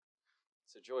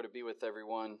It's a joy to be with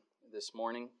everyone this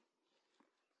morning.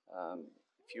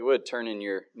 If you would, turn in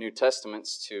your New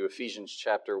Testaments to Ephesians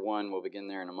chapter 1. We'll begin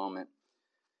there in a moment.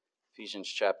 Ephesians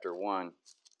chapter 1.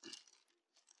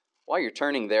 While you're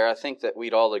turning there, I think that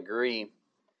we'd all agree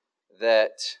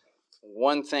that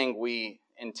one thing we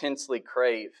intensely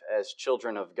crave as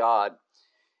children of God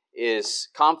is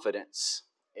confidence,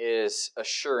 is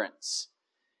assurance.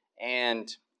 And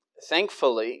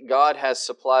thankfully, God has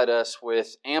supplied us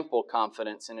with ample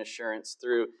confidence and assurance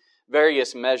through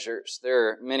various measures. There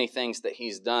are many things that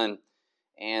He's done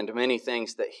and many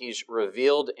things that He's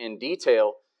revealed in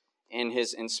detail in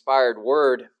His inspired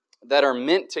Word that are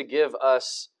meant to give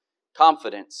us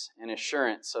confidence and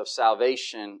assurance of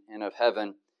salvation and of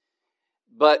heaven.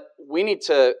 But we need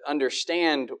to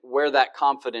understand where that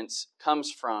confidence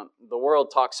comes from. The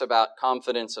world talks about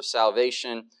confidence of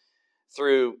salvation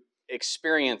through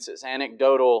experiences,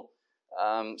 anecdotal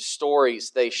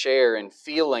stories they share and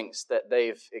feelings that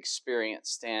they've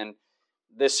experienced. And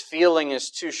this feeling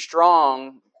is too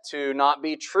strong to not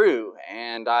be true.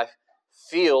 And I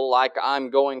feel like I'm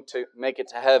going to make it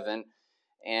to heaven.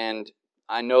 And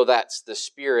I know that's the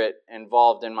Spirit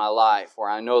involved in my life, or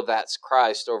I know that's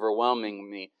Christ overwhelming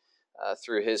me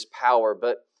through His power.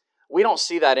 But we don't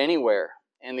see that anywhere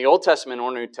in the Old Testament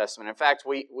or New Testament. In fact,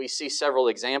 we see several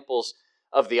examples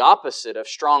of the opposite, of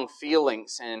strong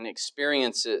feelings and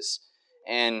experiences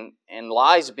and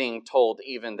lies being told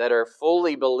even that are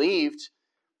fully believed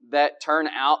that turn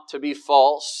out to be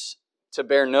false, to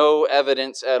bear no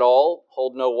evidence at all,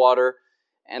 hold no water,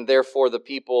 and therefore the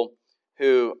people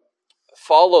who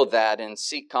follow that and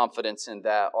seek confidence in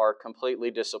that are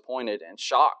completely disappointed and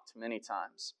shocked many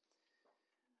times.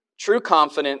 True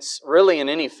confidence, really in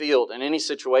any field, in any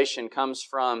situation, comes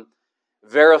from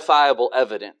verifiable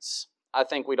evidence. I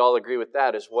think we'd all agree with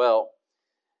that as well.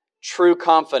 True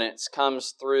confidence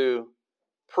comes through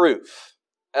proof,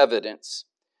 evidence.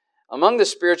 Among the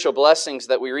spiritual blessings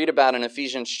that we read about in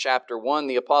Ephesians chapter 1,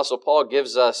 the Apostle Paul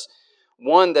gives us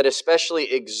one that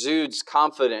especially exudes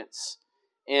confidence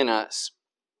in us.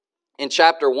 In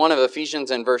chapter 1 of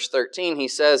Ephesians and verse 13, he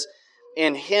says,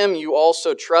 "In Him you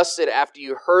also trusted after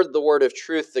you heard the word of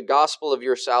truth, the gospel of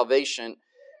your salvation,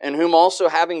 in whom also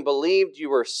having believed you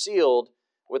were sealed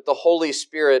with the Holy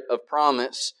Spirit of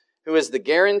promise, who is the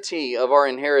guarantee of our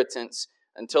inheritance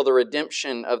until the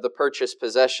redemption of the purchased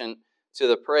possession to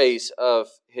the praise of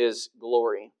His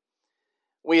glory."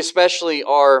 We especially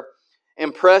are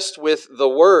impressed with the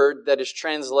word that is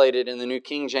translated in the New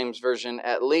King James Version,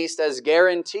 at least, as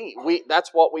guarantee.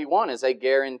 That's what we want, is a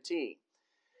guarantee.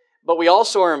 But we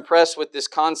also are impressed with this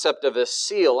concept of a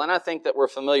seal, and I think that we're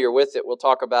familiar with it. We'll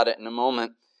talk about it in a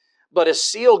moment. But a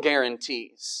seal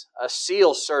guarantees, a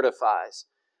seal certifies,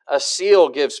 a seal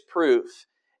gives proof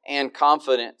and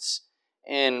confidence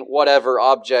in whatever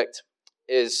object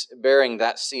is bearing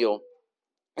that seal.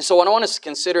 And so what I want us to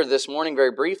consider this morning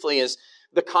very briefly is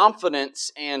the confidence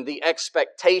and the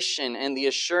expectation and the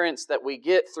assurance that we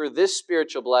get through this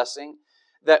spiritual blessing,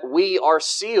 that we are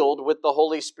sealed with the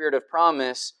Holy Spirit of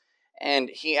promise, and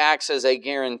He acts as a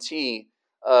guarantee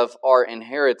of our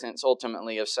inheritance,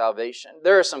 ultimately, of salvation.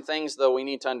 There are some things, though, we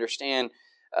need to understand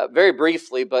very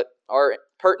briefly, but are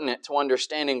pertinent to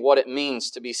understanding what it means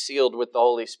to be sealed with the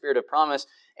Holy Spirit of promise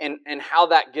and how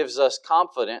that gives us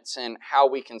confidence and how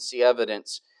we can see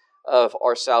evidence of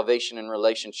our salvation and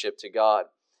relationship to God.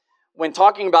 When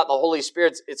talking about the Holy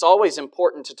Spirit, it's always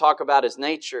important to talk about His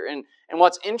nature. And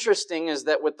what's interesting is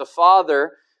that with the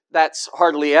Father, that's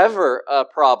hardly ever a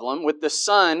problem. With the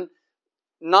Son,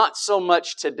 not so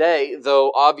much today,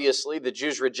 though obviously the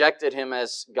Jews rejected Him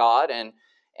as God,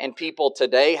 and people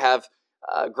today have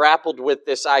grappled with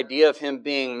this idea of Him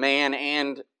being man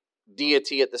and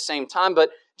deity at the same time.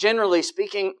 But generally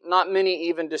speaking, not many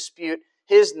even dispute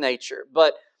His nature.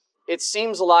 But it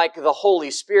seems like the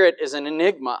Holy Spirit is an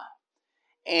enigma.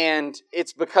 And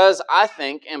it's because I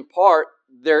think, in part,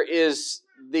 there is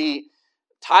the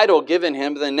title given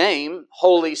Him, the name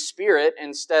Holy Spirit,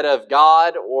 instead of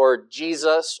God or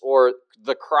Jesus or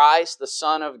the Christ, the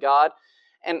Son of God.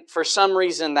 And for some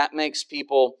reason that makes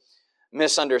people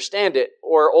misunderstand it.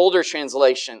 Or older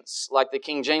translations, like the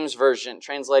King James Version,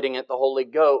 translating it the Holy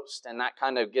Ghost. And that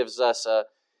kind of gives us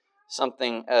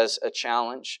something as a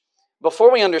challenge.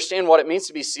 Before we understand what it means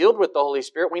to be sealed with the Holy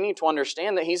Spirit, we need to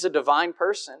understand that He's a divine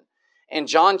person. In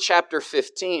John chapter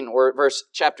 15, or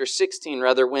chapter 16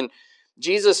 rather, when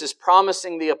Jesus is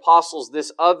promising the apostles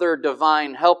this other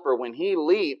divine helper, when He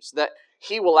leaves, that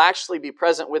He will actually be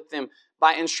present with them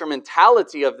by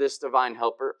instrumentality of this divine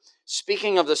helper.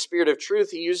 Speaking of the Spirit of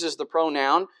truth, He uses the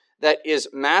pronoun that is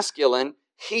masculine,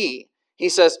 He. He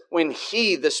says, when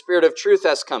He, the Spirit of truth,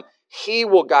 has come, He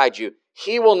will guide you.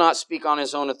 He will not speak on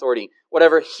His own authority.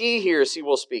 Whatever He hears, He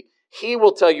will speak. He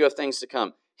will tell you of things to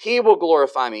come. He will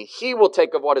glorify me. He will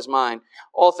take of what is mine.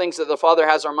 All things that the Father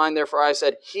has are mine. Therefore I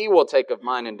said, He will take of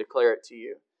mine and declare it to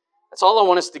you. That's all I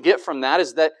want us to get from that,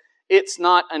 is that it's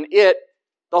not an it.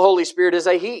 The Holy Spirit is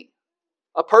a He,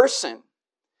 a person.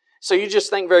 So you just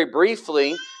think very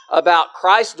briefly about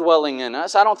Christ dwelling in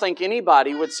us. I don't think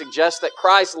anybody would suggest that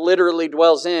Christ literally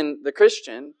dwells in the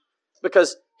Christian,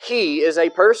 because He is a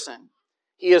person.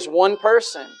 He is one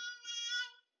person.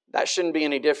 That shouldn't be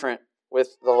any different with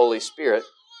the Holy Spirit.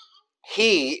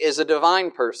 He is a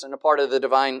divine person, a part of the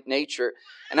divine nature.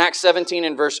 In Acts 17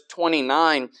 and verse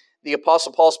 29, the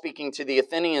Apostle Paul, speaking to the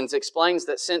Athenians, explains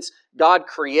that since God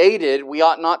created, we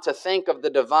ought not to think of the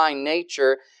divine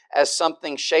nature as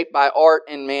something shaped by art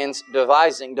and man's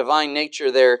devising. Divine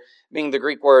nature there being the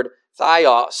Greek word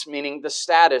theos, meaning the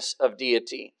status of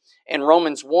deity. In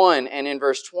Romans 1 and in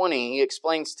verse 20, he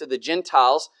explains to the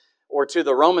Gentiles, or to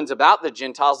the Romans about the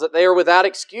Gentiles, that they are without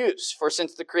excuse. For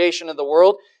since the creation of the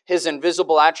world, His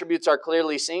invisible attributes are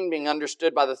clearly seen, being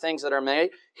understood by the things that are made.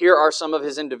 Here are some of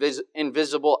His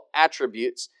invisible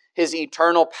attributes. His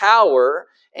eternal power,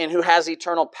 and who has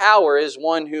eternal power is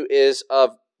one who is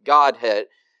of Godhead.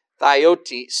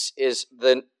 Theotes is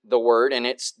the word, and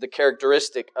it's the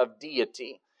characteristic of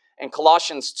deity. In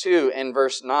Colossians 2 and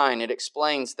verse 9, it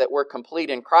explains that we're complete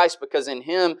in Christ because in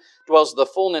Him dwells the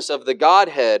fullness of the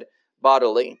Godhead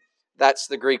bodily. That's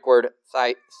the Greek word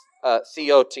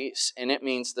theotes, and it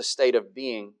means the state of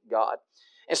being God.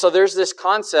 And so there's this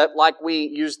concept, like we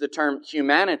use the term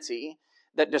humanity,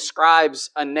 that describes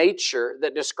a nature,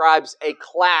 that describes a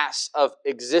class of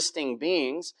existing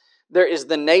beings. There is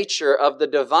the nature of the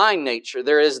divine nature.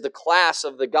 There is the class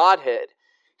of the Godhead.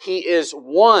 He is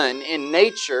one in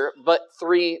nature, but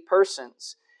three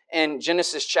persons. In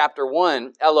Genesis chapter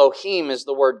 1, Elohim is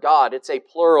the word God. It's a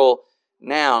plural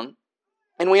noun.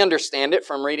 And we understand it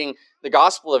from reading the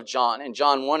Gospel of John. In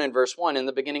John 1 and verse 1, in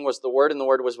the beginning was the Word, and the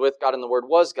Word was with God, and the Word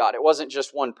was God. It wasn't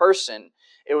just one person.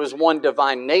 It was one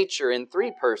divine nature in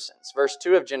three persons. Verse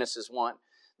 2 of Genesis 1,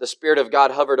 the Spirit of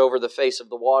God hovered over the face of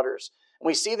the waters. And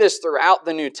we see this throughout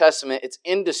the New Testament. It's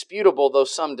indisputable, though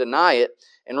some deny it.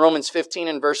 In Romans 15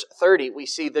 and verse 30, we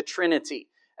see the Trinity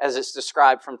as it's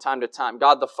described from time to time.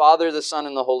 God the Father, the Son,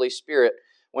 and the Holy Spirit.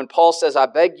 When Paul says, I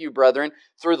beg you, brethren,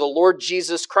 through the Lord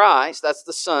Jesus Christ, that's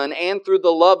the Son, and through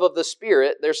the love of the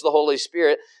Spirit, there's the Holy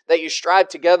Spirit, that you strive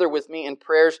together with me in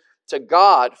prayers to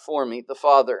God for me, the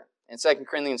Father. In 2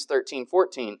 Corinthians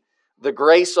 13:14, the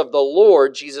grace of the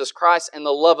Lord Jesus Christ and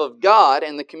the love of God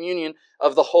and the communion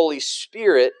of the Holy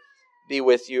Spirit be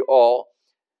with you all.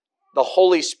 The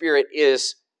Holy Spirit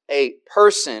is a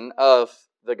person of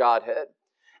the Godhead.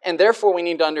 And therefore we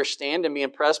need to understand and be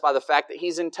impressed by the fact that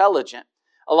He's intelligent.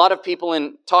 A lot of people,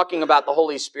 in talking about the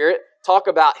Holy Spirit, talk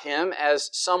about Him as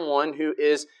someone who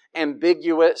is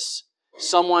ambiguous,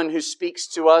 someone who speaks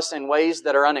to us in ways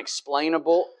that are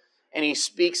unexplainable, and He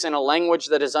speaks in a language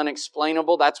that is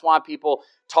unexplainable. That's why people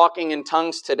talking in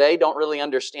tongues today don't really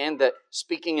understand that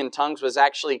speaking in tongues was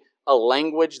actually a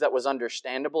language that was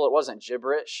understandable. It wasn't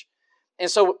gibberish. And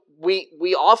so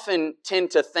we often tend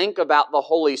to think about the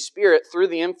Holy Spirit through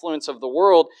the influence of the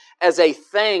world as a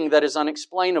thing that is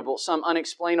unexplainable, some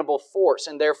unexplainable force,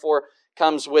 and therefore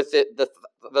comes with it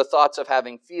the thoughts of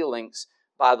having feelings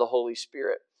by the Holy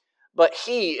Spirit. But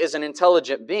He is an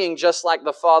intelligent being just like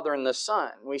the Father and the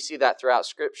Son. We see that throughout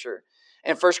Scripture.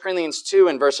 In 1 Corinthians 2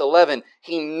 and verse 11,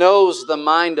 He knows the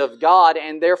mind of God,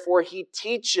 and therefore He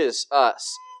teaches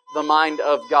us the mind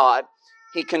of God.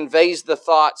 He conveys the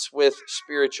thoughts with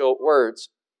spiritual words.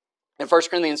 In 1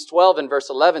 Corinthians 12 and verse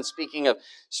 11, speaking of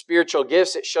spiritual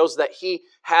gifts, it shows that He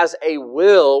has a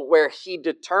will where He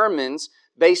determines,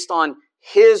 based on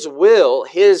His will,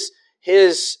 His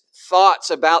thoughts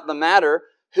about the matter,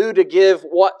 who to give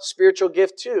what spiritual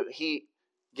gift to. He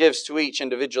gives to each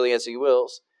individually as He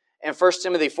wills. In 1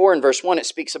 Timothy 4 and verse 1, it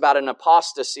speaks about an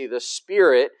apostasy. The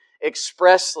Spirit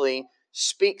expressly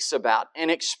speaks about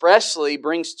and expressly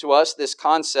brings to us this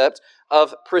concept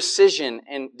of precision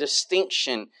and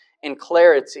distinction and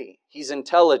clarity. He's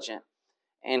intelligent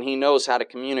and He knows how to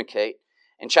communicate.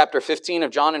 In chapter 15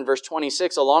 of John and verse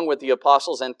 26, along with the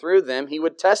apostles and through them, He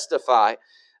would testify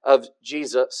of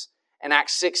Jesus. In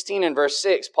Acts 16 and verse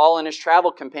 6, Paul and his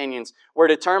travel companions were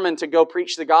determined to go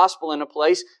preach the gospel in a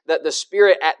place that the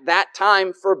Spirit at that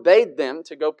time forbade them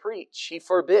to go preach. He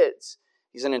forbids.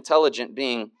 He's an intelligent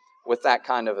being with that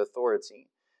kind of authority.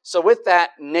 So with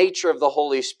that nature of the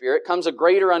Holy Spirit comes a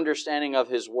greater understanding of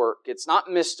His work. It's not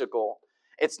mystical.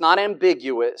 It's not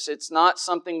ambiguous. It's not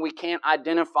something we can't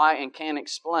identify and can't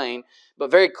explain, but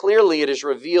very clearly it is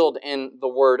revealed in the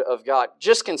Word of God.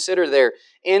 Just consider there,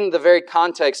 in the very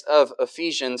context of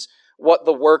Ephesians, what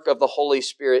the work of the Holy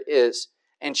Spirit is.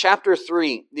 In chapter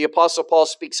 3, the Apostle Paul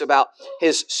speaks about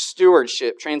his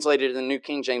stewardship, translated in the New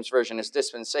King James Version as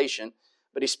dispensation,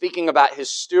 but he's speaking about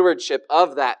his stewardship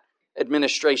of that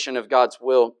administration of God's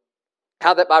will.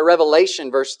 How that by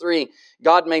revelation, verse 3,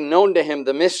 God made known to him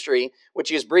the mystery, which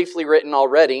he has briefly written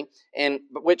already, and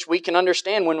which we can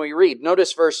understand when we read.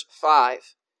 Notice verse 5,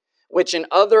 which in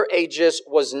other ages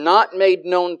was not made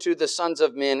known to the sons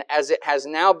of men, as it has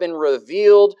now been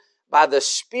revealed by the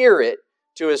Spirit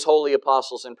to His holy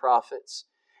apostles and prophets.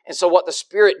 And so what the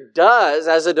Spirit does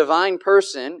as a divine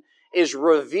person is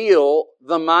reveal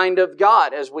the mind of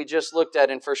God, as we just looked at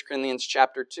in 1 Corinthians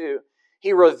chapter 2.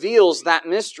 He reveals that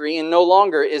mystery, and no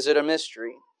longer is it a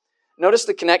mystery. Notice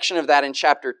the connection of that in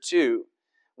chapter 2,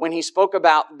 when he spoke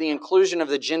about the inclusion of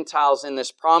the Gentiles in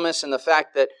this promise and the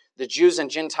fact that the Jews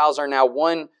and Gentiles are now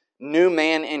one new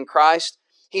man in Christ.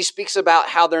 He speaks about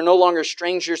how they're no longer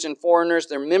strangers and foreigners.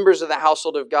 They're members of the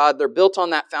household of God. They're built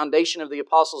on that foundation of the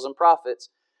apostles and prophets.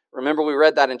 Remember, we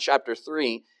read that in chapter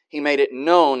 3. He made it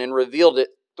known and revealed it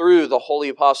through the holy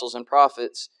apostles and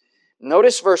prophets.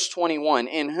 Notice verse 21,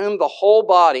 in whom the whole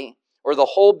body, or the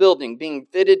whole building, being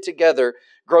fitted together,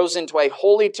 grows into a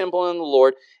holy temple in the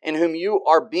Lord, in whom you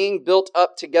are being built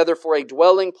up together for a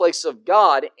dwelling place of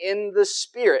God in the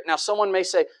Spirit. Now, someone may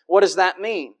say, what does that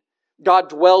mean? God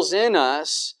dwells in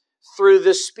us through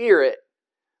the Spirit.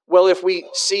 Well, if we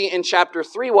see in chapter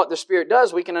 3 what the Spirit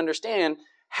does, we can understand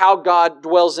how God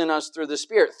dwells in us through the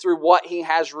Spirit, through what He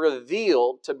has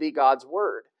revealed to be God's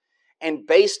Word. And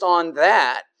based on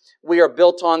that, we are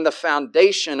built on the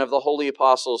foundation of the holy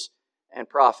apostles and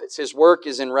prophets. His work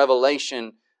is in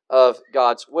revelation of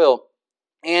God's will.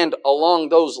 And along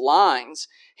those lines,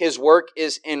 His work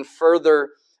is in further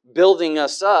building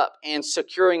us up and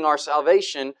securing our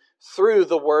salvation through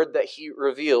the Word that He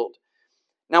revealed.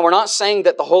 Now, we're not saying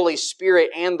that the Holy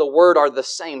Spirit and the Word are the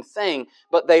same thing,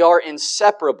 but they are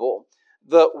inseparable.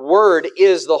 The Word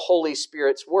is the Holy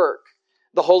Spirit's work.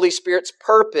 The Holy Spirit's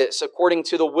purpose, according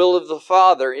to the will of the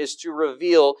Father, is to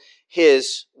reveal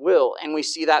His will. And we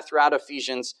see that throughout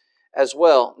Ephesians as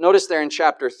well. Notice there in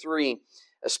chapter 3,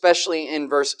 especially in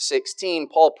verse 16,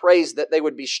 Paul prays that they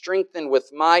would be strengthened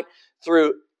with might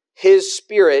through His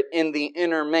Spirit in the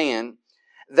inner man,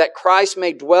 that Christ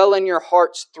may dwell in your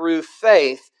hearts through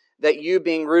faith, that you,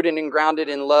 being rooted and grounded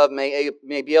in love, may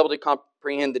be able to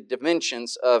comprehend the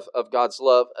dimensions of God's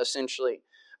love, essentially.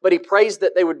 But he prays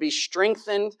that they would be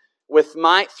strengthened with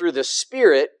might through the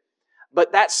Spirit,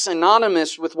 but that's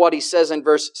synonymous with what he says in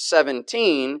verse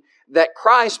 17, that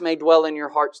Christ may dwell in your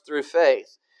hearts through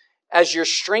faith. As you're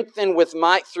strengthened with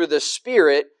might through the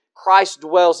Spirit, Christ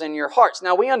dwells in your hearts.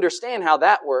 Now, we understand how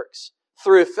that works,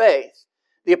 through faith.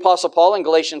 The Apostle Paul in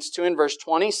Galatians 2 and verse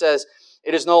 20 says,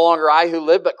 it is no longer I who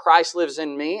live, but Christ lives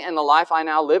in me, and the life I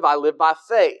now live, I live by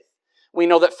faith. We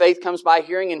know that faith comes by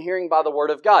hearing, and hearing by the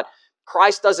Word of God.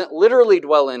 Christ doesn't literally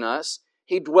dwell in us.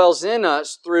 He dwells in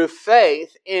us through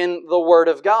faith in the Word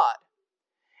of God.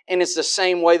 And it's the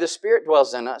same way the Spirit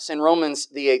dwells in us. In Romans,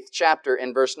 the 8th chapter,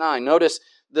 in verse 9, notice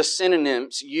the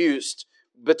synonyms used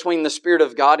between the Spirit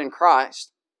of God and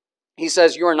Christ. He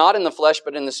says, you are not in the flesh,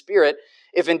 but in the Spirit,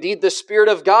 if indeed the Spirit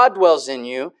of God dwells in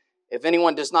you. If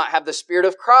anyone does not have the Spirit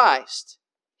of Christ,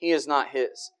 he is not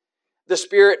His. The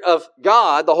Spirit of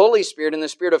God, the Holy Spirit, and the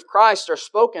Spirit of Christ are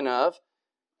spoken of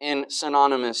in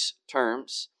synonymous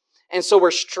terms. And so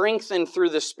we're strengthened through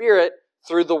the Spirit,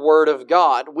 through the Word of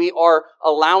God. We are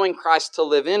allowing Christ to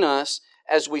live in us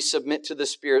as we submit to the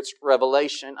Spirit's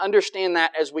revelation. Understand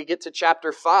that as we get to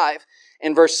chapter 5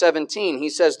 in verse 17. He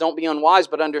says, don't be unwise,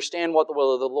 but understand what the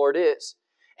will of the Lord is.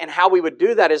 And how we would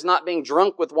do that is not being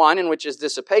drunk with wine, in which is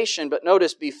dissipation, but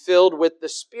notice, be filled with the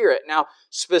Spirit. Now,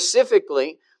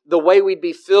 specifically, the way we'd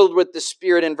be filled with the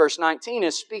Spirit in verse 19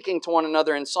 is speaking to one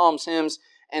another in psalms, hymns,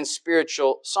 and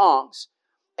spiritual songs.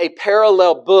 A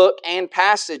parallel book and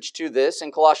passage to this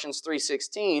in Colossians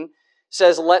 3:16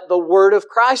 says, let the word of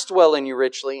Christ dwell in you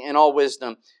richly in all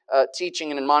wisdom,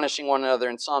 teaching and admonishing one another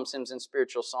in psalms, hymns, and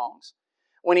spiritual songs.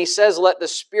 When he says, let the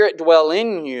Spirit dwell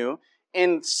in you,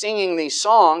 in singing these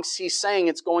songs, he's saying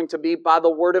it's going to be by the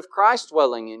word of Christ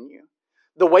dwelling in you.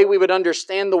 The way we would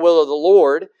understand the will of the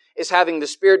Lord is having the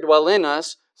Spirit dwell in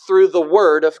us through the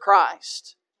word of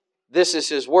Christ. This is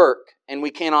His work, and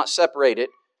we cannot separate it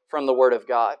from the Word of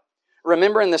God.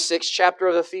 Remember in the 6th chapter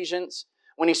of Ephesians,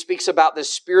 when he speaks about this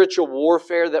spiritual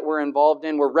warfare that we're involved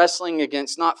in, we're wrestling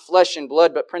against not flesh and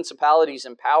blood, but principalities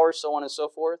and powers, so on and so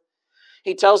forth.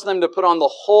 He tells them to put on the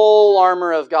whole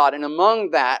armor of God. And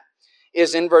among that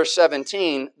is, in verse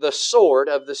 17, the sword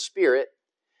of the Spirit.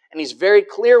 And he's very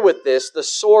clear with this. The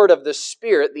sword of the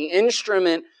Spirit, the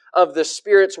instrument of the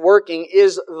Spirit's working,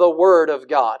 is the Word of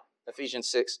God.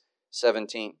 Ephesians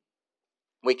 6:17.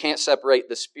 We can't separate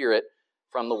the Spirit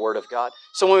from the Word of God.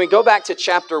 So when we go back to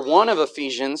chapter 1 of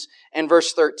Ephesians and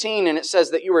verse 13, and it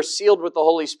says that you are sealed with the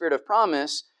Holy Spirit of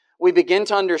promise, we begin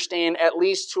to understand, at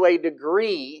least to a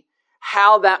degree,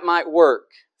 how that might work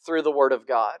through the Word of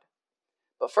God.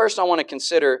 But first I want to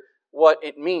consider what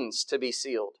it means to be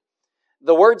sealed.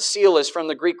 The word seal is from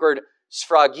the Greek word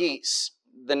sphrageis.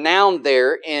 The noun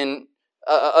there in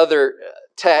other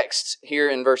texts, here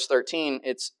in verse 13,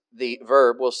 it's the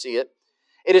verb, we'll see it.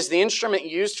 It is the instrument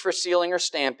used for sealing or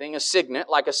stamping, a signet,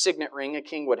 like a signet ring a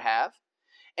king would have.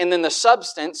 And then the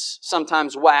substance,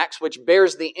 sometimes wax, which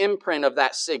bears the imprint of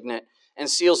that signet and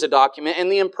seals a document,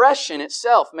 and the impression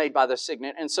itself made by the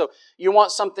signet. And so you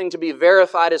want something to be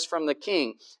verified as from the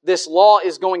king. This law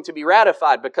is going to be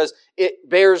ratified because it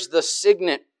bears the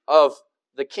signet of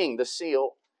the king, the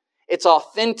seal. It's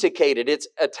authenticated, it's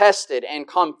attested and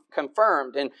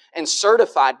confirmed and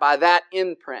certified by that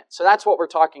imprint. So that's what we're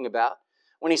talking about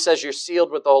when he says you're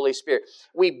sealed with the Holy Spirit.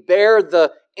 We bear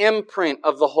the imprint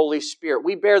of the Holy Spirit.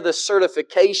 We bear the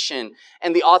certification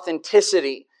and the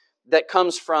authenticity that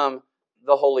comes from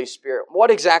the Holy Spirit.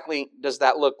 What exactly does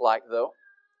that look like, though?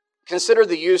 Consider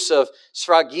the use of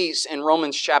sphrageis in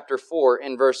Romans chapter 4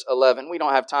 in verse 11. We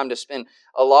don't have time to spend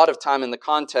a lot of time in the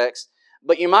context,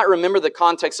 but you might remember the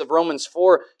context of Romans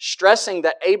 4 stressing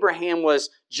that Abraham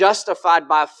was justified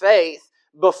by faith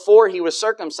before he was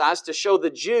circumcised, to show the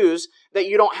Jews that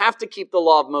you don't have to keep the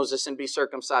law of Moses and be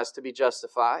circumcised to be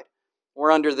justified.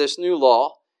 We're under this new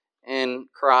law in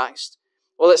Christ.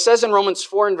 Well, it says in Romans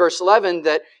 4 and verse 11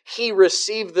 that he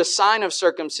received the sign of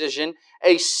circumcision,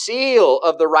 a seal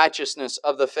of the righteousness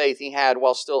of the faith he had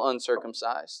while still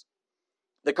uncircumcised.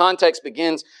 The context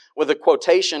begins with a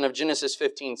quotation of Genesis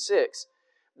 15:6,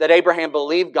 that Abraham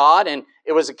believed God and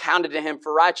it was accounted to him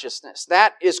for righteousness.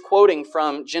 That is quoting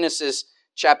from Genesis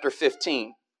chapter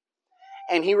 15.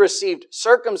 And he received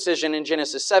circumcision in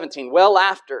Genesis 17, well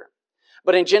after.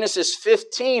 But in Genesis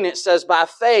 15, it says by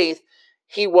faith,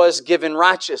 he was given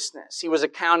righteousness. He was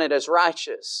accounted as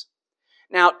righteous.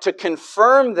 Now, to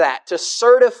confirm that, to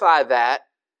certify that,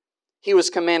 he was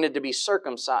commanded to be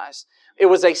circumcised. It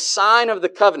was a sign of the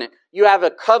covenant. You have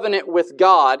a covenant with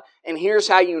God, and here's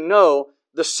how you know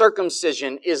the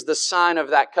circumcision is the sign of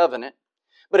that covenant.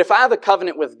 But if I have a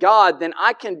covenant with God, then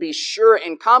I can be sure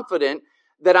and confident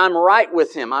that I'm right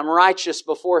with Him. I'm righteous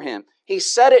before Him. He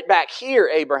said it back here,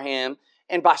 Abraham,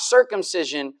 and by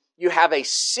circumcision, you have a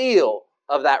seal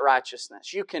of that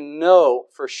righteousness. You can know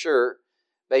for sure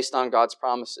based on God's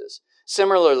promises.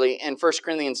 Similarly, in 1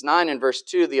 Corinthians 9 and verse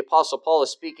 2, the Apostle Paul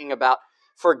is speaking about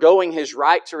forgoing his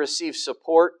right to receive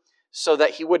support so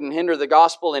that he wouldn't hinder the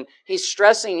gospel. And he's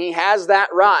stressing he has that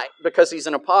right because he's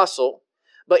an apostle.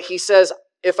 But he says,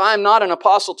 if I am not an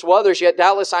apostle to others, yet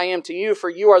doubtless I am to you, for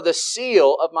you are the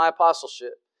seal of my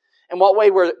apostleship. In what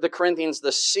way were the Corinthians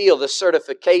the seal, the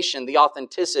certification, the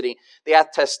authenticity, the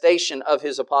attestation of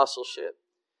his apostleship?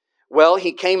 Well,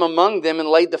 he came among them and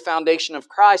laid the foundation of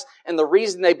Christ, and the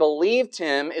reason they believed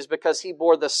him is because he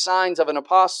bore the signs of an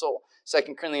apostle.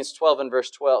 2 Corinthians 12 and verse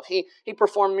 12. He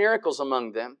performed miracles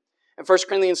among them. In 1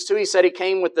 Corinthians 2, he said he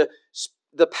came with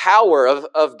the power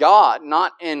of God,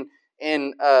 not in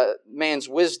man's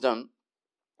wisdom.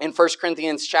 In 1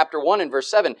 Corinthians chapter 1 and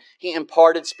verse 7, he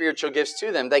imparted spiritual gifts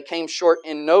to them. They came short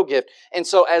in no gift. And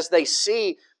so as they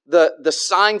see the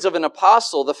signs of an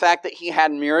apostle, the fact that he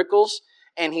had miracles,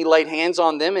 and he laid hands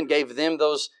on them and gave them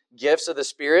those gifts of the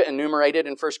Spirit enumerated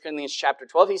in 1 Corinthians chapter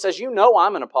 12. He says, you know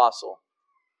I'm an apostle.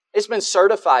 It's been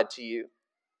certified to you.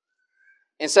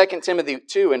 In 2 Timothy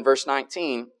 2 and verse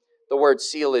 19, the word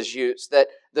seal is used. That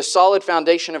the solid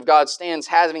foundation of God stands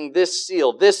having this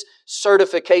seal, this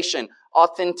certification,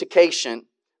 authentication.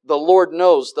 The Lord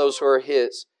knows those who are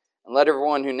His. And let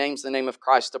everyone who names the name of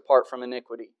Christ depart from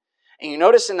iniquity. And you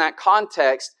notice in that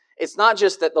context, it's not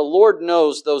just that the Lord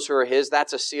knows those who are His,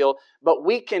 that's a seal, but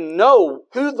we can know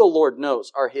who the Lord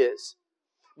knows are His.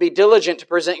 Be diligent to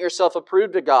present yourself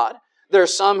approved to God. There are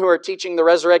some who are teaching the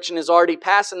resurrection is already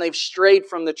past and they've strayed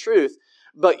from the truth.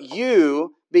 But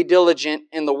you be diligent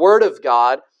in the Word of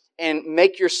God and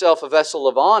make yourself a vessel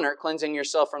of honor, cleansing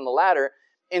yourself from the latter.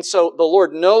 And so the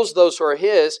Lord knows those who are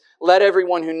His. Let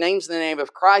everyone who names the name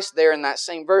of Christ there in that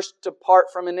same verse depart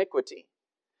from iniquity.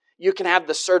 You can have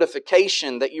the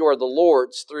certification that you are the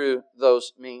Lord's through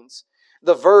those means.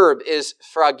 The verb is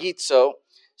phragizo,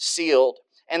 sealed.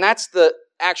 And that's the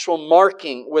actual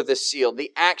marking with a seal,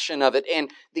 the action of it, and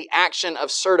the action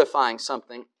of certifying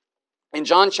something. In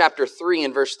John chapter 3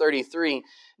 and verse 33,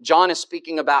 John is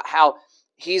speaking about how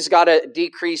he's got to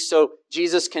decrease so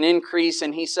Jesus can increase,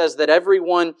 and he says that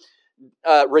everyone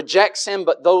rejects him,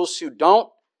 but those who don't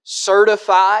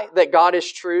certify that God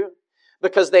is true,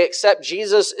 because they accept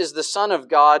Jesus is the Son of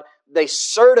God, they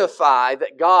certify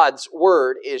that God's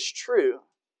Word is true.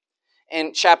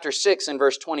 In chapter 6 and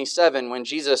verse 27, when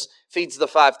Jesus feeds the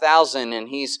 5,000 and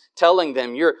He's telling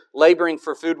them, you're laboring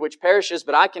for food which perishes,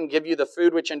 but I can give you the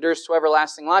food which endures to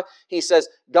everlasting life. He says,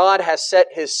 God has set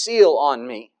His seal on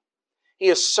me. He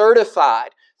is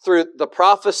certified through the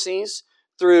prophecies,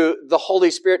 through the Holy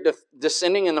Spirit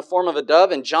descending in the form of a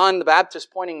dove, and John the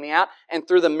Baptist pointing me out, and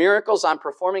through the miracles I'm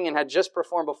performing and had just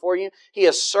performed before you. He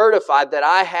has certified that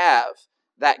I have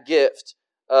that gift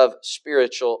of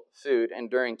spiritual food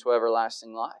enduring to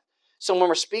everlasting life. So when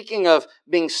we're speaking of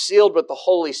being sealed with the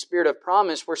Holy Spirit of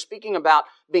promise, we're speaking about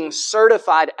being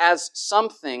certified as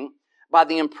something by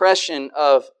the impression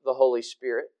of the Holy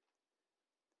Spirit.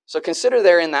 So consider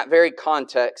there in that very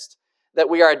context that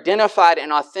we are identified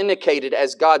and authenticated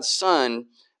as God's Son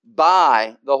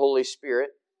by the Holy Spirit.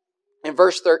 In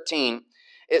verse 13,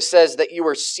 it says that you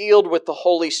were sealed with the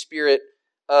Holy Spirit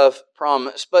of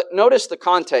promise. But notice the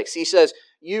context. He says,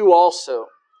 you also.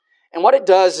 And what it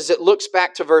does is it looks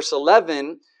back to verse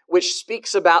 11, which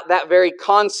speaks about that very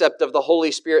concept of the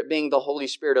Holy Spirit being the Holy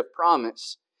Spirit of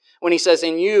promise. When he says,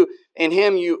 in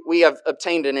Him we have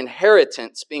obtained an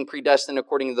inheritance, being predestined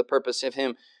according to the purpose of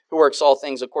Him who works all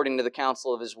things according to the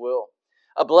counsel of His will.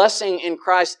 A blessing in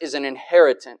Christ is an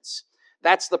inheritance.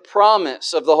 That's the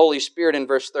promise of the Holy Spirit in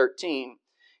verse 13.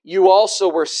 You also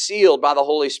were sealed by the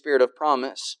Holy Spirit of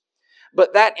promise.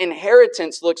 But that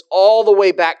inheritance looks all the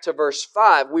way back to verse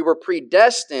 5. We were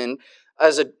predestined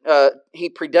He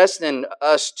predestined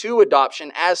us to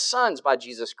adoption as sons by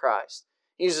Jesus Christ.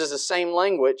 He uses the same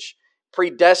language.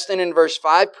 Predestined in verse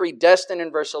 5, predestined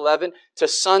in verse 11 to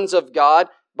sons of God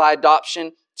by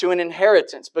adoption to an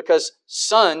inheritance, because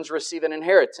sons receive an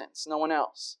inheritance, no one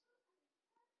else.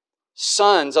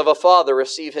 Sons of a father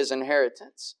receive his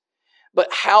inheritance. But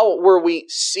how were we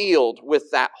sealed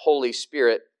with that Holy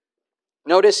Spirit?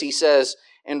 Notice he says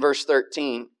in verse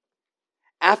 13,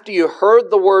 after you heard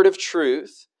the word of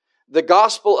truth, the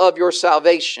gospel of your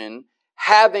salvation,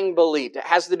 having believed. It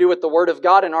has to do with the word of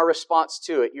God and our response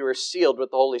to it. You are sealed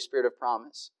with the Holy Spirit of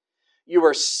promise. You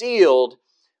are sealed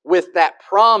with that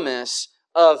promise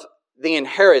of the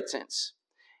inheritance.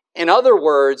 In other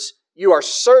words, you are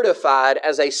certified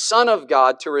as a son of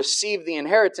God to receive the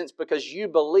inheritance because you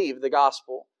believe the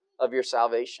gospel of your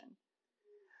salvation.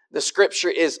 The Scripture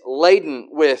is laden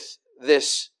with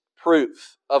this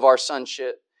proof of our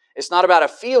sonship. It's not about a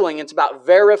feeling, it's about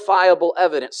verifiable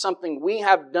evidence, something we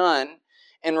have done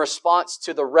in response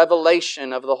to the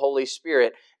revelation of the Holy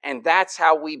Spirit. And that's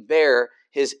how we bear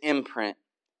His imprint.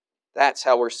 That's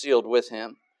how we're sealed with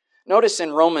Him. Notice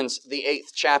in Romans, the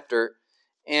 8th chapter,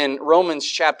 in Romans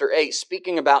chapter 8,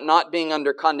 speaking about not being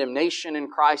under condemnation in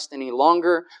Christ any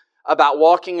longer, about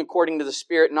walking according to the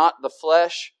Spirit, not the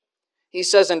flesh. He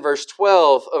says in verse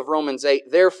 12 of Romans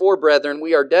 8, therefore, brethren,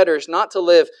 we are debtors not to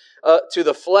live to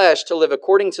the flesh, to live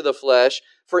according to the flesh.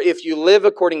 For if you live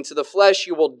according to the flesh,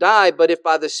 you will die. But if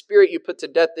by the Spirit you put to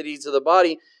death the deeds of the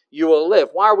body, you will live.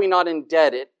 Why are we not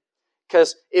indebted?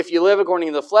 Because if you live according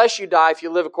to the flesh, you die. If you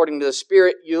live according to the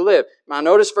Spirit, you live. Now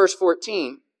notice verse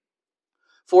 14.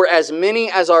 For as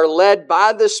many as are led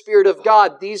by the Spirit of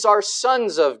God, these are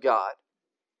sons of God.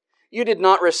 You did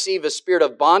not receive a spirit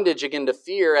of bondage again to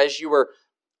fear as you were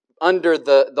under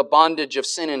the bondage of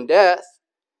sin and death,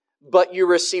 but you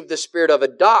received the spirit of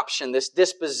adoption, this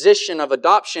disposition of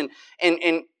adoption.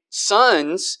 And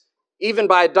sons, even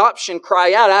by adoption,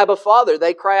 cry out, Abba, Father.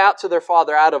 They cry out to their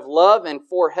Father out of love and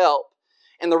for help.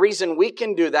 And the reason we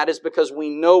can do that is because we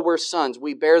know we're sons.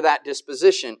 We bear that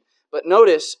disposition. But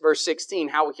notice, verse 16,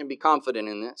 how we can be confident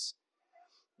in this.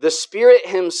 The Spirit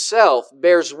Himself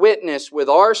bears witness with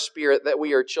our spirit that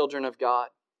we are children of God.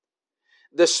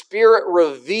 The Spirit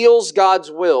reveals God's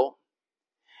will.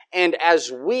 And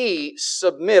as we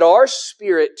submit our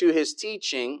spirit to His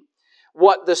teaching,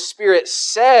 what the Spirit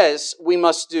says we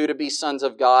must do to be sons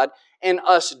of God, and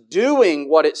us doing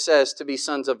what it says to be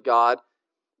sons of God,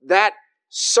 that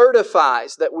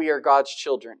certifies that we are God's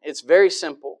children. It's very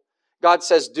simple. God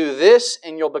says, do this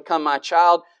and you'll become my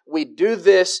child. We do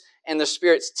this, and the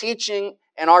Spirit's teaching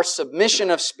and our submission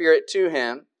of spirit to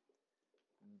Him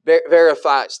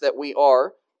verifies that we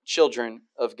are children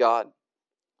of God.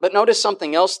 But notice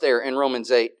something else there in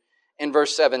Romans 8, in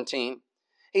verse 17.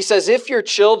 He says, if you're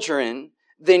children,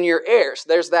 then you're heirs.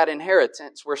 There's that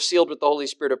inheritance. We're sealed with the Holy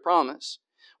Spirit of promise.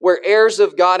 We're heirs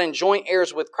of God and joint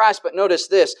heirs with Christ. But notice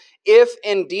this, if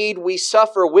indeed we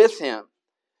suffer with Him,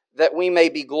 that we may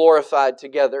be glorified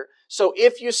together. So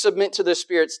if you submit to the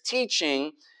Spirit's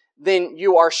teaching, then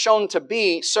you are shown to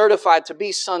be, certified to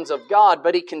be sons of God.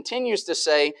 But he continues to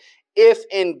say, if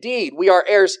indeed, we are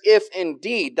heirs, if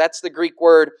indeed, that's the Greek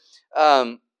word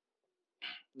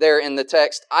there in the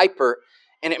text, hyper,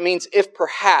 and it means if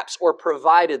perhaps or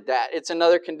provided that. It's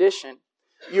another condition.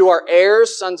 You are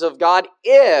heirs, sons of God,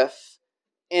 if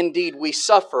indeed we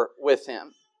suffer with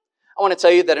Him. I want to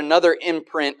tell you that another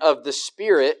imprint of the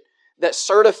Spirit that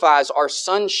certifies our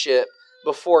sonship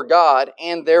before God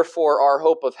and therefore our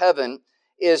hope of heaven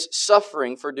is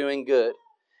suffering for doing good.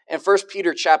 In 1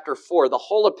 Peter chapter 4, the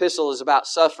whole epistle is about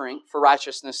suffering for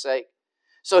righteousness' sake.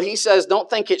 So he says, don't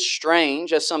think it's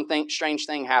strange as something strange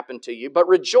thing happened to you, but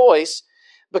rejoice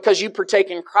because you partake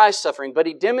in Christ's suffering. But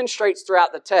he demonstrates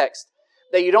throughout the text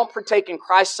that you don't partake in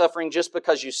Christ's suffering just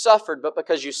because you suffered, but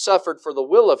because you suffered for the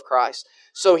will of Christ.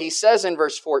 So he says in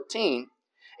verse 14,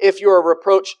 if you are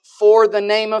reproached for the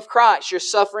name of Christ, you're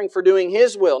suffering for doing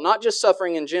His will, not just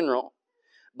suffering in general.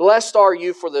 Blessed are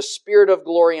you, for the Spirit of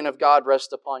glory and of God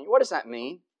rest upon you. What does that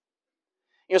mean?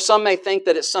 You know, some may think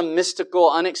that it's some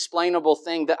mystical, unexplainable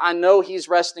thing that I know He's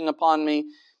resting upon me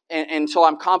until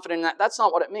I'm confident in that. That's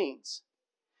not what it means.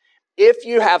 If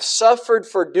you have suffered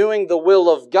for doing the will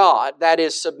of God, that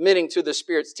is submitting to the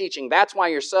Spirit's teaching, that's why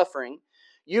you're suffering,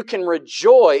 you can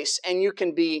rejoice and you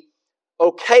can be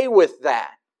okay with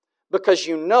that because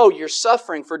you know you're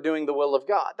suffering for doing the will of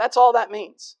God. That's all that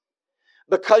means.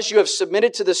 Because you have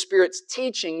submitted to the Spirit's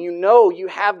teaching, you know you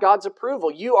have God's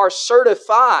approval. You are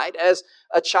certified as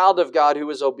a child of God who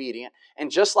is obedient.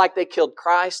 And just like they killed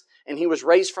Christ and He was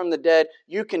raised from the dead,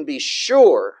 you can be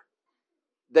sure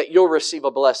that you'll receive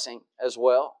a blessing as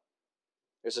well.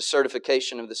 There's a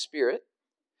certification of the Spirit.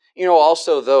 You know,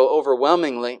 also, though,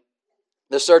 overwhelmingly,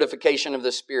 the certification of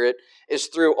the Spirit is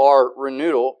through our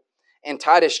renewal. In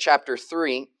Titus chapter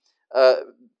 3,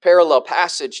 parallel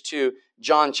passage to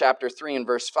John chapter 3 and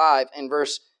verse 5. In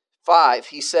verse 5,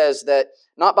 he says that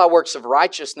not by works of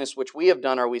righteousness which we have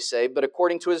done are we saved, but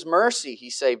according to His mercy He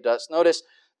saved us. Notice,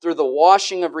 through the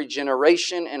washing of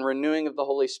regeneration and renewing of the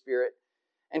Holy Spirit.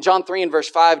 In John 3 and verse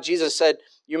 5, Jesus said,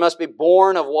 you must be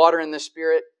born of water and the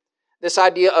Spirit. This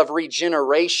idea of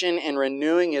regeneration and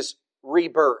renewing is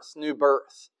rebirth, new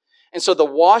birth. And so the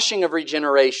washing of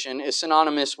regeneration is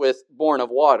synonymous with born of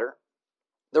water.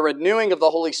 The renewing of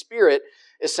the Holy Spirit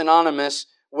is synonymous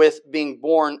with being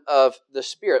born of the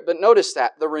Spirit. But notice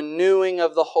that, the renewing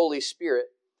of the Holy Spirit.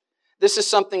 This is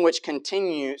something which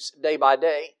continues day by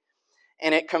day.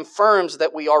 And it confirms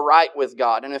that we are right with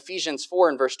God. In Ephesians 4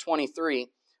 and verse 23,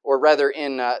 or rather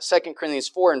in 2 Corinthians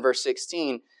 4 and verse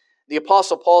 16, the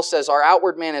Apostle Paul says, our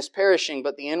outward man is perishing,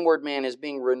 but the inward man is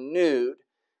being renewed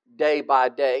day by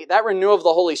day. That renewal of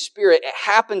the Holy Spirit, it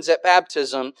happens at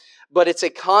baptism, but it's a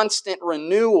constant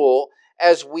renewal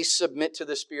as we submit to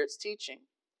the Spirit's teaching.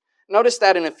 Notice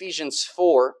that in Ephesians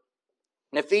 4.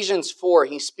 In Ephesians 4,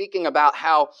 he's speaking about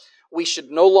how we should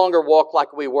no longer walk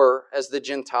like we were as the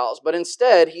Gentiles, but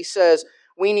instead he says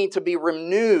we need to be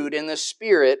renewed in the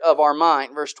spirit of our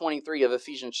mind, verse 23 of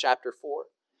Ephesians chapter 4.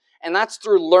 And that's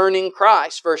through learning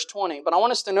Christ, verse 20. But I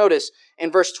want us to notice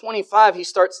in verse 25, he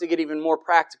starts to get even more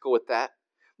practical with that.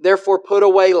 Therefore, put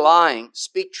away lying.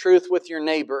 Speak truth with your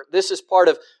neighbor. This is part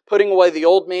of putting away the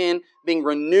old man, being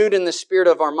renewed in the spirit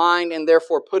of our mind, and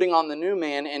therefore putting on the new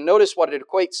man. And notice what it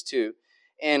equates to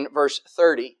in verse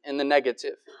 30 in the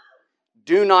negative.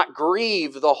 Do not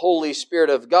grieve the Holy Spirit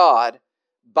of God,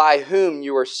 by whom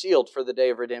you are sealed for the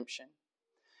day of redemption.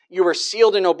 You were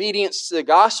sealed in obedience to the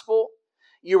gospel.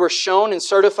 You were shown and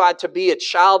certified to be a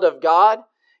child of God.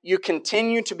 You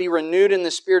continue to be renewed in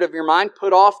the spirit of your mind.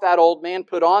 Put off that old man,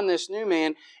 put on this new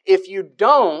man. If you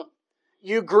don't,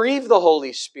 you grieve the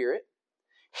Holy Spirit.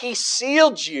 He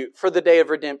sealed you for the day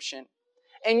of redemption.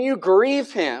 And you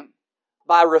grieve Him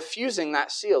by refusing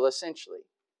that seal, essentially.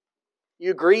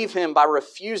 You grieve Him by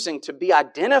refusing to be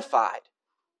identified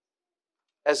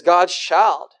as God's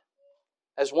child,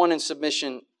 as one in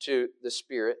submission to the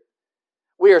Spirit.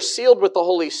 We are sealed with the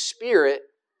Holy Spirit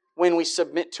when we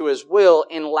submit to His will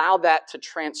and allow that to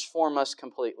transform us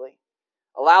completely.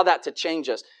 Allow that to change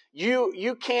us.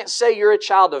 You can't say you're a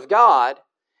child of God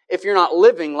if you're not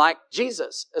living like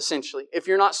Jesus, essentially. If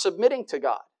you're not submitting to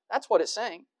God. That's what it's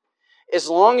saying. As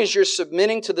long as you're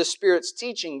submitting to the Spirit's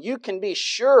teaching, you can be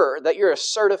sure that you're a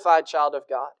certified child of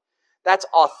God. That's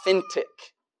authentic.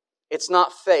 It's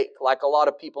not fake like a lot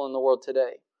of people in the world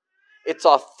today. It's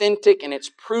authentic and it's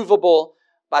provable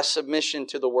by submission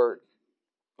to the Word.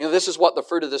 You know, this is what the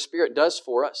fruit of the Spirit does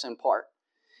for us in part.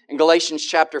 In Galatians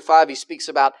chapter 5, he speaks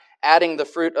about adding the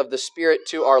fruit of the Spirit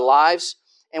to our lives.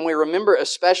 And we remember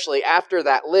especially after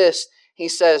that list, he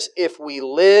says, if we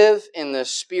live in the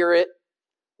Spirit,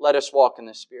 let us walk in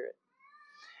the Spirit.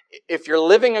 If you're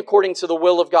living according to the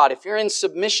will of God, if you're in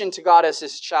submission to God as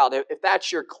His child, if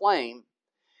that's your claim,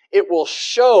 it will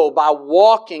show by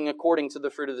walking according to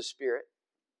the fruit of the Spirit.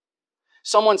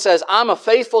 Someone says, I'm a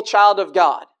faithful child of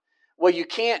God. Well, you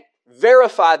can't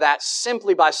verify that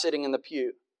simply by sitting in the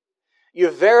pew.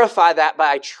 You verify that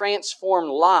by a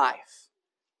transformed life,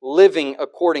 living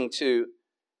according to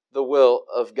the will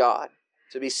of God.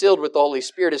 To be sealed with the Holy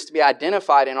Spirit is to be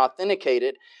identified and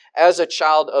authenticated as a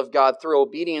child of God through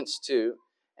obedience to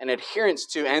and adherence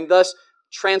to, and thus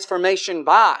transformation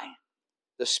by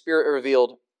the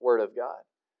Spirit-revealed Word of God.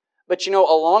 But you know,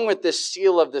 along with this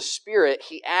seal of the Spirit,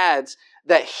 he adds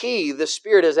that He, the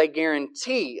Spirit, is a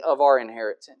guarantee of our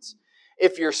inheritance.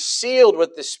 If you're sealed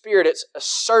with the Spirit, it's a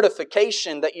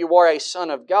certification that you are a son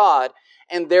of God,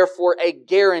 and therefore a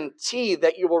guarantee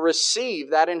that you will receive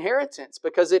that inheritance,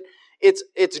 because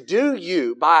it's due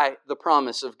you by the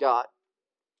promise of God.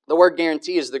 The word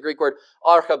guarantee is the Greek word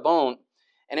archabon,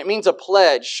 and it means a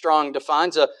pledge. Strong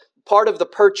defines a part of the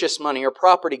purchase money or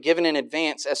property given in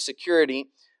advance as security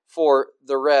for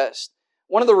the rest.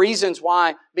 One of the reasons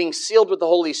why being sealed with the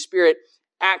Holy Spirit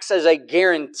acts as a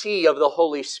guarantee of the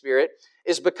Holy Spirit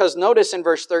is because notice in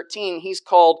verse 13, He's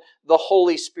called the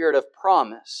Holy Spirit of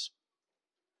promise.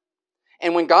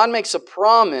 And when God makes a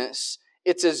promise,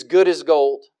 it's as good as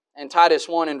gold. In Titus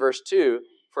 1 and verse 2,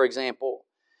 for example,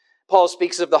 Paul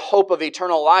speaks of the hope of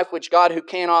eternal life, which God, who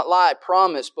cannot lie,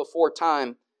 promised before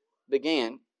time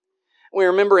began. We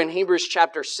remember in Hebrews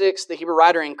chapter 6, the Hebrew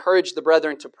writer encouraged the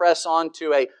brethren to press on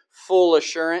to a full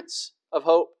assurance of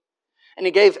hope. And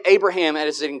he gave Abraham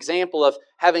as an example of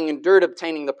having endured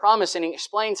obtaining the promise, and he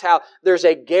explains how there's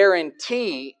a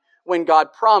guarantee when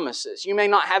God promises. You may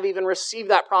not have even received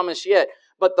that promise yet,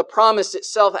 but the promise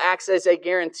itself acts as a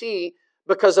guarantee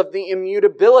because of the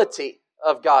immutability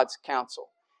of God's counsel.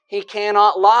 He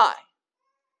cannot lie.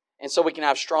 And so we can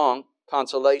have strong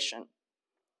consolation.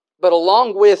 But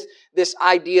along with this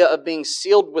idea of being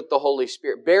sealed with the Holy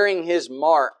Spirit, bearing His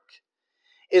mark,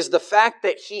 is the fact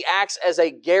that He acts as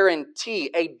a guarantee,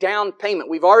 a down payment.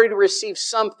 We've already received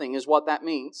something, is what that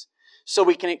means. So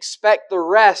we can expect the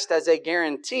rest as a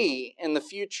guarantee in the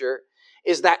future,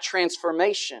 is that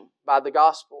transformation by the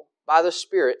gospel, by the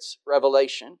Spirit's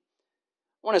revelation.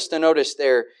 I want us to notice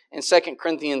there in 2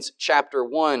 Corinthians chapter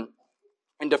 1,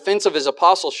 in defense of his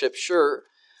apostleship, sure,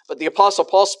 but the Apostle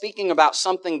Paul speaking about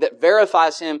something that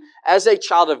verifies him as a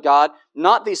child of God,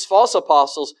 not these false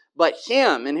apostles, but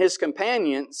him and his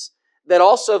companions, that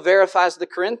also verifies the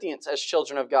Corinthians as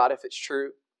children of God, if it's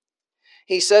true.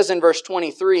 He says in verse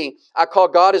 23, I call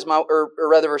God as my, or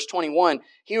rather verse 21,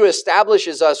 He who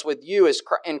establishes us with you as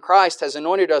in Christ has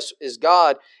anointed us as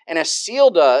God and has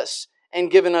sealed us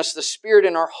and given us the Spirit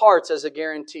in our hearts as a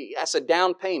guarantee. That's a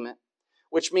down payment,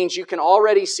 which means you can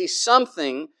already see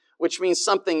something, which means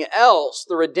something else,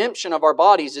 the redemption of our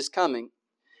bodies, is coming.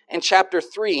 In chapter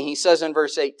 3, he says in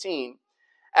verse 18,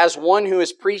 as one who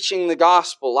is preaching the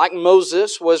gospel, like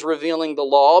Moses was revealing the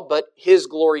law, but his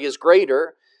glory is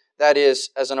greater, that is,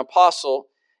 as an apostle,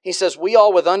 he says, we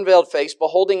all with unveiled face,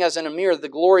 beholding as in a mirror the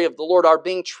glory of the Lord, are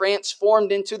being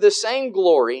transformed into the same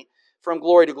glory from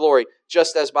glory to glory,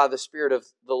 just as by the Spirit of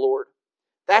the Lord.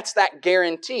 That's that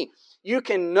guarantee. You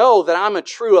can know that I'm a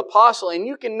true apostle, and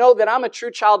you can know that I'm a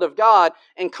true child of God,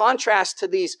 in contrast to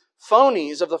these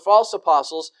phonies of the false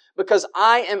apostles, because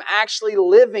I am actually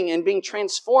living and being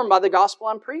transformed by the gospel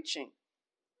I'm preaching.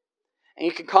 And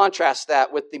you can contrast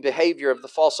that with the behavior of the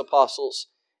false apostles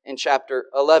in chapter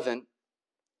 11.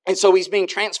 And so he's being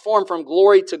transformed from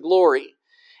glory to glory.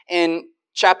 In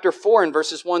chapter 4, in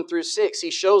verses 1 through 6,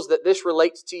 he shows that this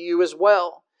relates to you as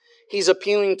well. He's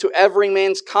appealing to every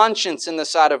man's conscience in the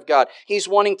sight of God. He's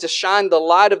wanting to shine the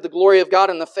light of the glory of God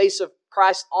in the face of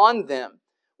Christ on them.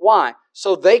 Why?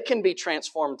 So they can be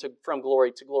transformed from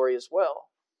glory to glory as well.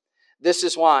 This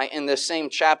is why in this same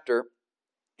chapter,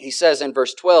 he says in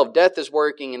verse 12, death is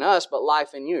working in us, but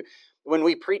life in you. When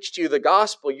we preach to you the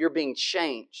gospel, you're being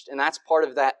changed. And that's part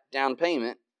of that down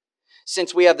payment.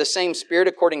 Since we have the same Spirit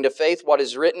according to faith, what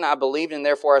is written, I believed and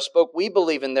therefore I spoke. We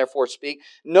believe and therefore speak,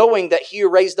 knowing that He who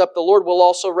raised up the Lord will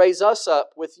also raise us up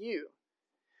with you.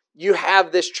 You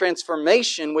have this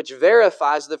transformation which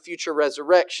verifies the future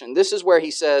resurrection. This is where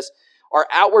he says, our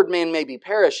outward man may be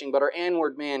perishing, but our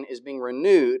inward man is being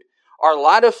renewed. Our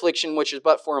light affliction, which is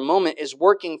but for a moment, is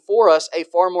working for us a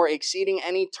far more exceeding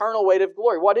and eternal weight of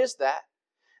glory. What is that?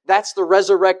 That's the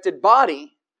resurrected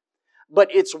body. but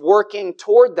it's working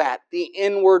toward that, the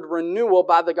inward renewal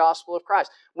by the gospel of Christ.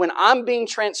 When I'm being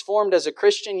transformed as a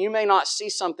Christian, you may not see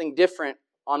something different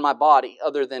on my body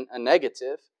other than a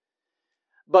negative.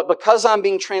 But because I'm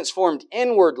being transformed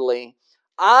inwardly,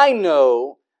 I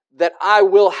know that I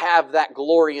will have that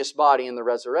glorious body in the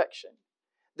resurrection.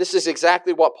 This is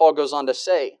exactly what Paul goes on to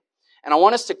say. And I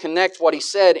want us to connect what he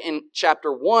said in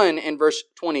chapter 1 in verse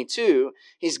 22.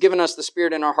 He's given us the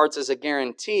Spirit in our hearts as a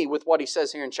guarantee with what he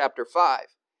says here in chapter 5.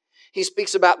 He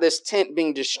speaks about this tent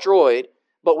being destroyed,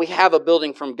 but we have a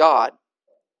building from God,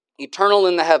 eternal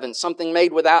in the heavens, something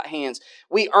made without hands.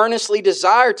 We earnestly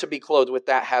desire to be clothed with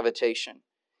that habitation.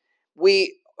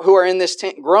 We who are in this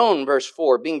tent groan, verse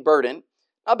 4, being burdened,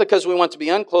 not because we want to be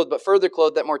unclothed, but further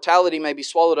clothed that mortality may be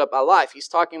swallowed up by life. He's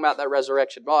talking about that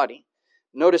resurrection body.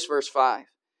 Notice verse 5.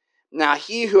 Now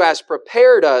he who has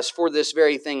prepared us for this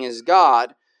very thing is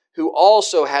God, who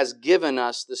also has given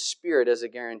us the Spirit as a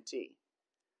guarantee.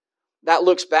 That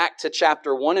looks back to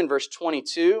chapter 1 and verse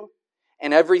 22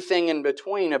 and everything in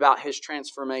between about His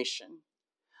transformation.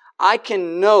 I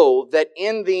can know that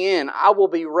in the end I will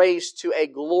be raised to a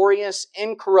glorious,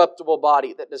 incorruptible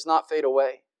body that does not fade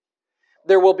away.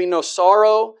 There will be no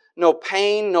sorrow, no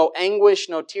pain, no anguish,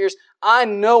 no tears. I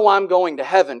know I'm going to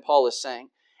heaven, Paul is saying.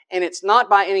 And it's not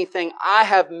by anything I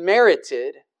have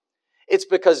merited. It's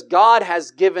because God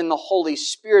has given the Holy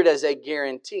Spirit as a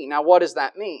guarantee. Now, what does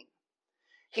that mean?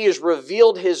 He has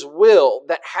revealed His will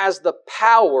that has the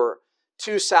power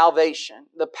to salvation,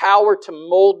 the power to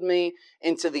mold me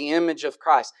into the image of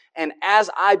Christ. And as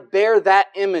I bear that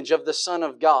image of the Son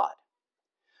of God,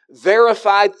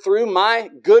 verified through my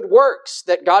good works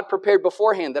that God prepared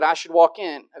beforehand that I should walk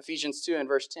in, Ephesians 2 and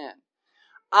verse 10,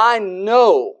 I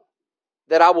know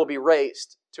that I will be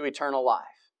raised to eternal life.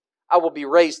 I will be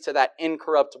raised to that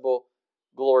incorruptible,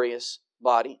 glorious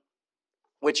body.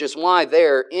 Which is why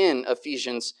there in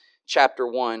Ephesians chapter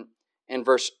 1 and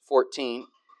verse 14,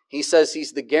 he says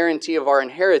He's the guarantee of our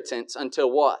inheritance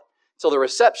until what? Till the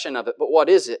reception of it. But what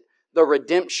is it? The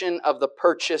redemption of the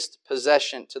purchased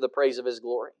possession to the praise of His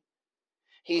glory.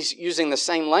 He's using the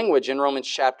same language in Romans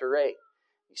chapter 8.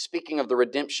 He's speaking of the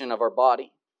redemption of our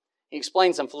body. He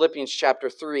explains in Philippians chapter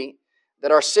 3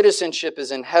 that our citizenship is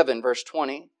in heaven, verse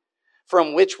 20,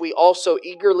 from which we also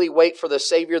eagerly wait for the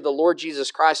Savior, the Lord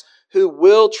Jesus Christ, who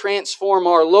will transform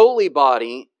our lowly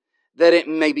body that it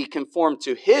may be conformed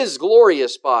to His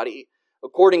glorious body,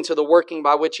 according to the working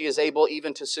by which He is able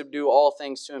even to subdue all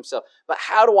things to Himself. But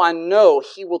how do I know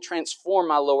He will transform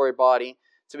my lower body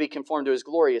to be conformed to His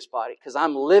glorious body? Because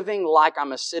I'm living like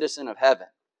I'm a citizen of heaven,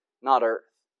 not earth.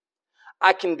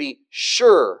 I can be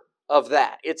sure of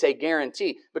that. It's a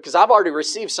guarantee because I've already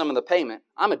received some of the payment.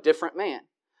 I'm a different man.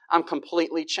 I'm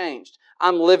completely changed.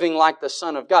 I'm living like the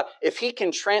Son of God. If He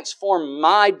can transform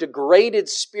my degraded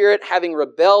spirit having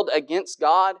rebelled against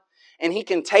God, and He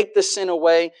can take the sin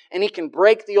away, and He can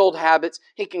break the old habits,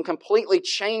 He can completely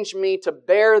change me to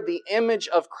bear the image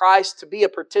of Christ, to be a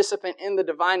participant in the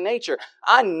divine nature,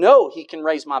 I know He can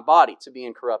raise my body to be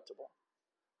incorruptible.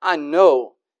 I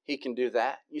know He can do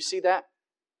that. You see that?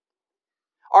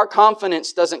 Our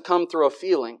confidence doesn't come through a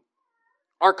feeling.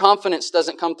 Our confidence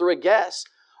doesn't come through a guess.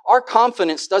 Our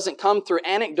confidence doesn't come through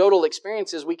anecdotal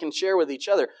experiences we can share with each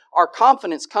other. Our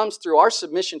confidence comes through our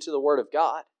submission to the Word of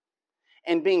God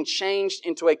and being changed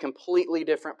into a completely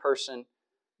different person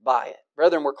by it.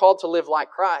 Brethren, we're called to live like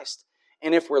Christ.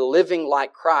 And if we're living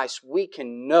like Christ, we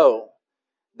can know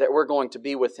that we're going to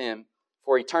be with Him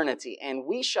for eternity. And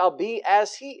we shall be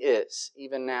as He is,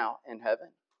 even now in heaven.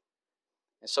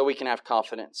 And so we can have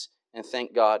confidence and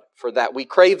thank God for that. We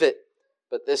crave it,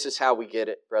 but this is how we get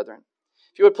it, brethren.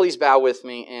 If you would please bow with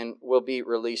me and we'll be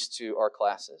released to our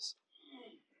classes.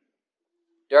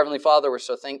 Dear Heavenly Father, we're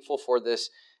so thankful for this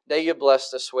day you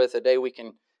blessed us with, a day we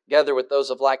can gather with those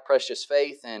of like precious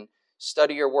faith and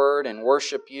study your word and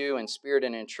worship you in spirit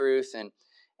and in truth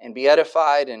and be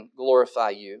edified and glorify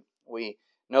you. We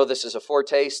know this is a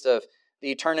foretaste of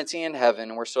the eternity in heaven,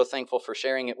 and we're so thankful for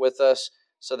sharing it with us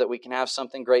so that we can have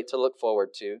something great to look forward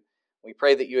to. We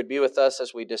pray that you would be with us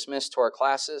as we dismiss to our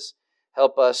classes.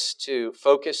 Help us to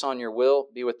focus on your will.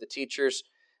 Be with the teachers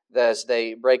as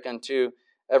they break unto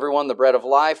everyone the bread of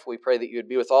life. We pray that you would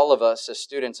be with all of us as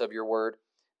students of your word,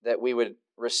 that we would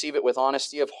receive it with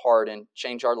honesty of heart and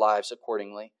change our lives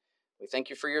accordingly. We thank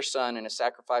you for your Son and His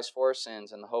sacrifice for our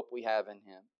sins and the hope we have in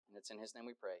Him. And it's in His name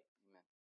we pray.